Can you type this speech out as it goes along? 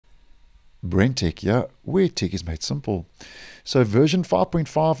BrenTech, yeah, where tech is made simple. So version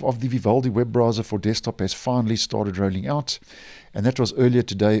 5.5 of the Vivaldi web browser for desktop has finally started rolling out, and that was earlier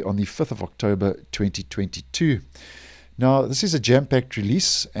today on the 5th of October 2022. Now, this is a jam-packed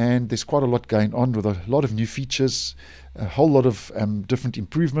release, and there's quite a lot going on with a lot of new features, a whole lot of different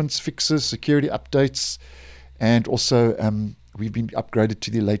improvements, fixes, security updates, and also we've been upgraded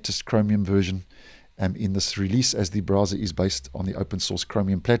to the latest Chromium version in this release, as the browser is based on the open source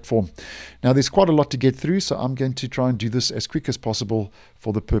Chromium platform. Now, there's quite a lot to get through, so I'm going to try and do this as quick as possible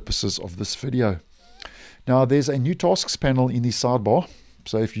for the purposes of this video. Now, there's a new tasks panel in the sidebar.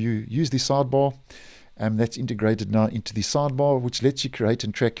 So if you use the sidebar, that's integrated now into the sidebar, which lets you create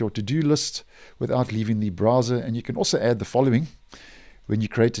and track your to-do list without leaving the browser. And you can also add the following when you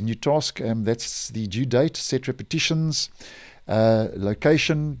create a new task. That's the due date, set repetitions,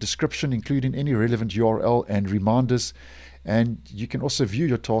 location, description, including any relevant URL and reminders. And you can also view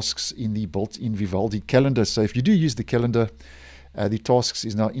your tasks in the built-in Vivaldi calendar. So if you do use the calendar, the tasks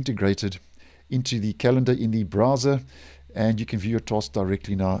is now integrated into the calendar in the browser, and you can view your tasks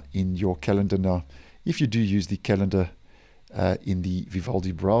directly now in your calendar now if you do use the calendar in the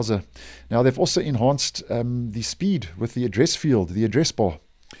Vivaldi browser. Now, they've also enhanced the speed with the address field, the address bar.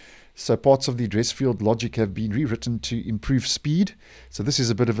 So parts of the address field logic have been rewritten to improve speed. So this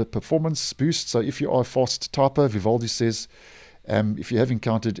is a bit of a performance boost. So if you are a fast typer, Vivaldi says, if you have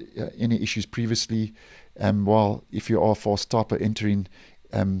encountered any issues previously, while if you are a fast typer entering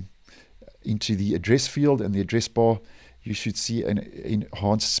into the address field and the address bar, you should see an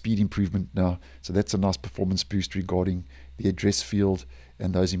enhanced speed improvement now. So that's a nice performance boost regarding the address field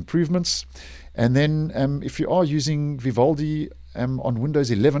and those improvements. And then if you are using Vivaldi on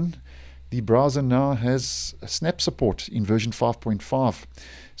Windows 11, the browser now has snap support in version 5.5.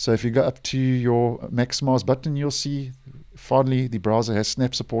 So if you go up to your maximize button, you'll see finally the browser has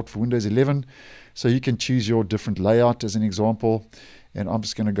snap support for Windows 11. So you can choose your different layout as an example. And I'm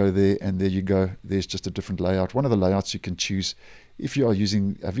just going to go there, and there you go. There's just a different layout. One of the layouts you can choose if you are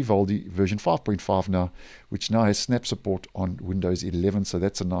using Vivaldi version 5.5 now, which now has snap support on Windows 11. So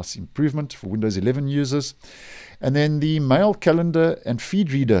that's a nice improvement for Windows 11 users. And then the mail, calendar, and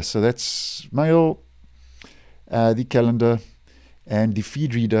feed reader. So that's mail, the calendar, and the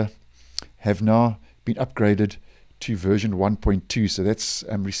feed reader have now been upgraded to version 1.2. So that's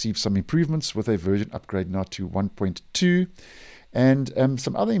received some improvements with a version upgrade now to 1.2. And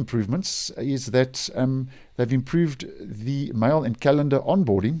some other improvements is that they've improved the mail and calendar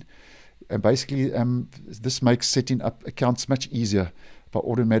onboarding. Basically, this makes setting up accounts much easier by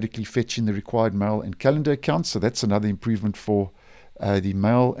automatically fetching the required mail and calendar accounts. So that's another improvement for the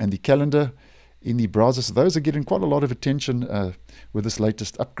mail and the calendar in the browser. So those are getting quite a lot of attention with this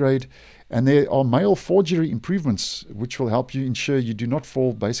latest upgrade. And there are mail forgery improvements, which will help you ensure you do not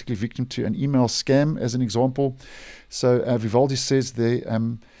fall basically victim to an email scam, as an example. So Vivaldi says there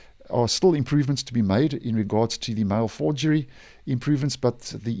are still improvements to be made in regards to the mail forgery improvements, but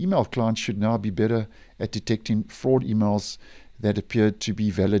the email client should now be better at detecting fraud emails that appeared to be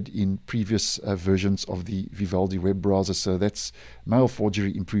valid in previous versions of the Vivaldi web browser. So that's mail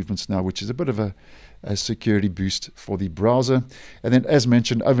forgery improvements now, which is a bit of a security boost for the browser. And then, as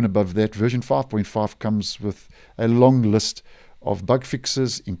mentioned, over and above that, version 5.5 comes with a long list of bug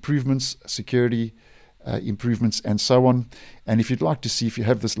fixes, improvements, security improvements, and so on. And if you'd like to see if you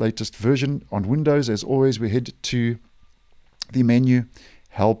have this latest version on Windows, as always, we head to the menu,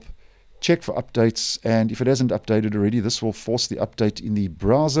 Help, check for updates, and if it hasn't updated already, this will force the update in the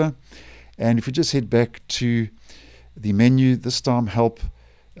browser. And if we just head back to the menu, this time Help,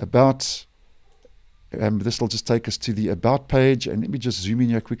 About, this will just take us to the About page. And let me just zoom in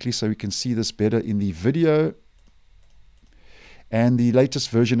here quickly so we can see this better in the video. And the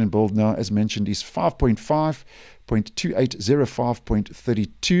latest version in build now, as mentioned, is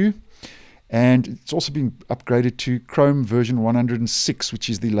 5.5.2805.32. And it's also been upgraded to Chrome version 106, which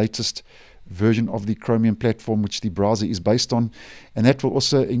is the latest version of the Chromium platform, which the browser is based on. And that will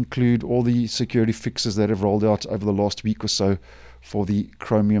also include all the security fixes that have rolled out over the last week or so for the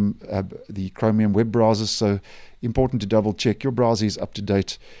Chromium web browsers. So important to double check your browser is up to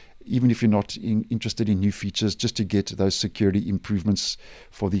date, even if you're not interested in new features, just to get those security improvements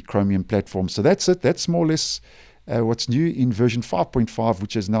for the Chromium platform. So that's it. That's more or less what's new in version 5.5,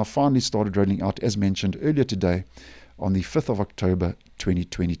 which has now finally started rolling out, as mentioned earlier today, on the 5th of October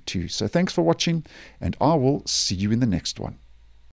 2022. So thanks for watching, and I will see you in the next one.